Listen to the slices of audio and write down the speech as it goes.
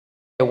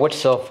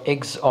What's up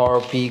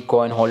XRP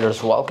coin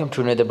holders, welcome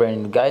to another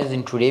brand new guys.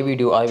 In today's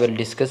video I will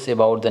discuss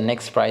about the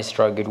next price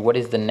target. What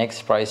is the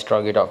next price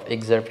target of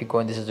XRP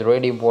coin? This is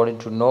really important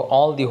to know,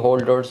 all the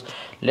holders.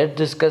 Let's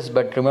discuss,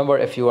 but remember,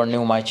 if you are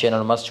new my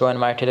channel, must join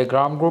my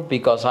Telegram group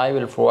because I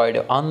will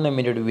provide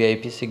unlimited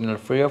VIP signal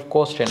free of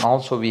cost, and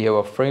also we have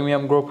a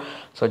freemium group.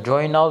 So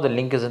join now, the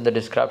link is in the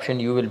description.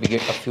 You will be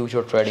get a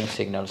future trading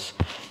signals.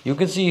 You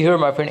can see here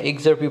my friend,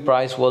 XRP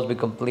price was be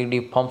completely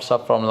pumps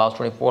up from last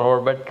 24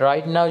 hours, but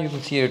right now you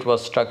can see it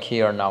was stuck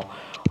here now.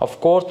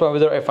 Of course, my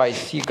whether if I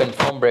see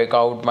confirm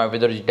breakout, my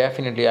whether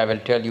definitely I will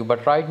tell you,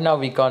 but right now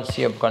we can't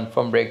see a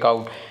confirm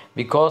breakout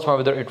because my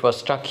whether it was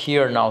stuck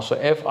here now. So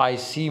if I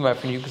see my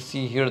friend, you can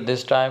see here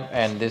this time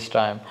and this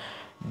time,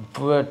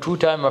 two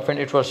time my friend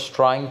it was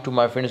trying to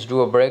my friends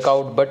do a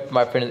breakout, but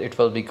my friends it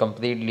will be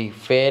completely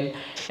fail.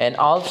 And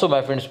also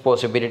my friends,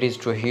 possibilities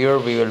to here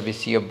we will be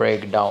see a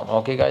breakdown.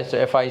 Okay guys, so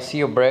if I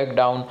see a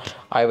breakdown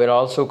I will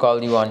also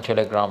call you on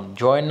Telegram.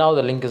 Join now,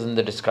 the link is in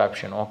the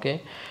description.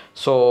 Okay,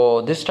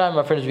 so this time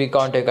my friends we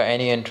can't take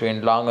any entry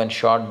in long and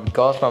short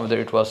because my whether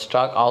it was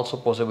stuck. Also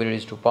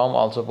possibilities to pump,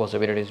 also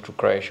possibilities to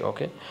crash.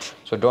 Okay,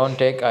 so don't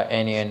take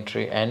any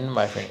entry and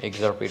my friend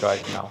XRP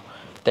right now.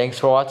 Thanks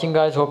for watching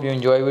guys, hope you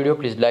enjoy video.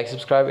 Please like,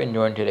 subscribe and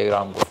join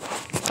Telegram group.